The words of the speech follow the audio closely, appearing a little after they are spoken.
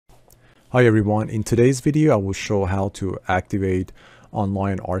Hi everyone, in today's video I will show how to activate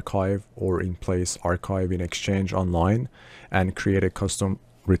online archive or in place archive in Exchange Online and create a custom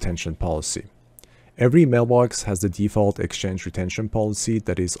retention policy. Every mailbox has the default Exchange retention policy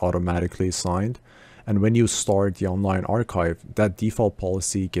that is automatically assigned, and when you start the online archive, that default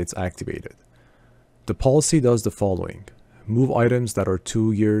policy gets activated. The policy does the following: move items that are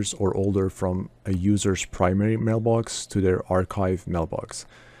 2 years or older from a user's primary mailbox to their archive mailbox,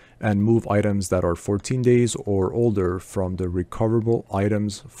 and move items that are 14 days or older from the Recoverable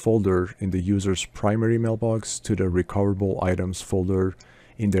Items folder in the user's primary mailbox to the Recoverable Items folder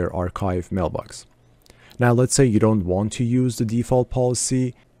in their archive mailbox. Now, let's say you don't want to use the default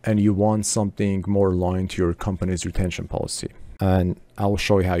policy and you want something more aligned to your company's retention policy, and I will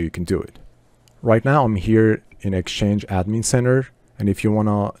show you how you can do it. Right now, I'm here in Exchange Admin Center, and if you want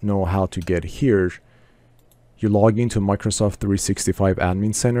to know how to get here, you log into Microsoft 365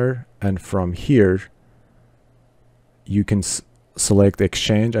 Admin Center, and from here you can select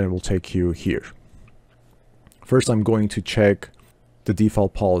Exchange and it will take you here. First, I'm going to check the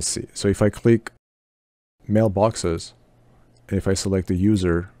default policy. So if I click Mailboxes, and if I select the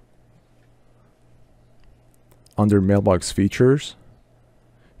user, under Mailbox Features,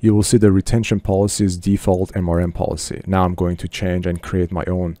 you will see the retention policy's default MRM policy. Now I'm going to change and create my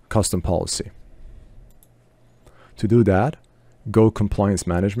own custom policy. To do that, go Compliance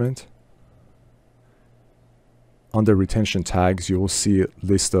Management. Under Retention Tags, you will see a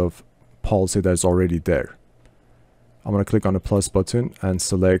list of policy that is already there. I'm going to click on the plus button and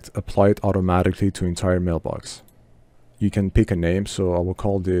select Apply it automatically to entire mailbox. You can pick a name, so I will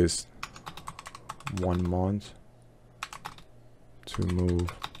call this 1 month to move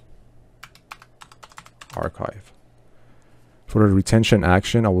archive. For the retention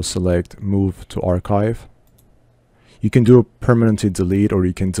action, I will select Move to Archive. You can do a permanently delete, or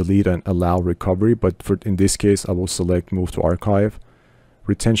you can delete and allow recovery, but in this case I will select Move to Archive.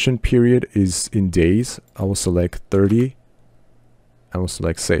 Retention period is in days. I will select 30 and will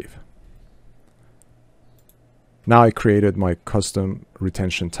select Save. Now I created my custom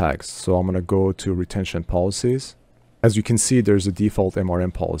retention tags, so I'm going to go to Retention Policies. As you can see, there's a default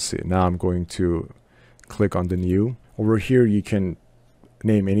MRM policy. Now I'm going to click on the New. Over here you can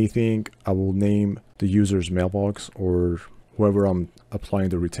name anything. I will name the user's mailbox or whoever I'm applying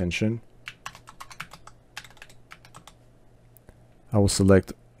the retention. I will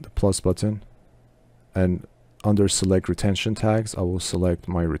select the plus button, and under Select Retention Tags, I will select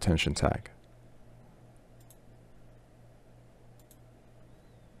my retention tag.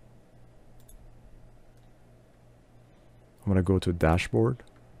 I'm going to go to Dashboard,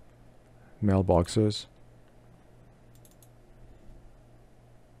 Mailboxes,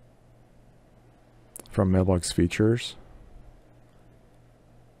 from Mailbox Features.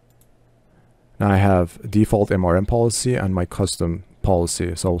 Now I have default MRM policy and my custom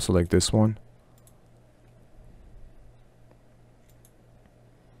policy, so I'll select this one.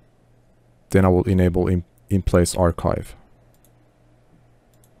 Then I will enable in place archive.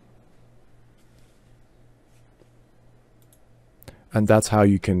 And that's how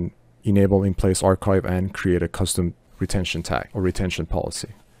you can enable in place archive and create a custom retention tag or retention policy.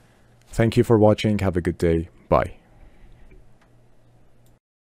 Thank you for watching. Have a good day. Bye.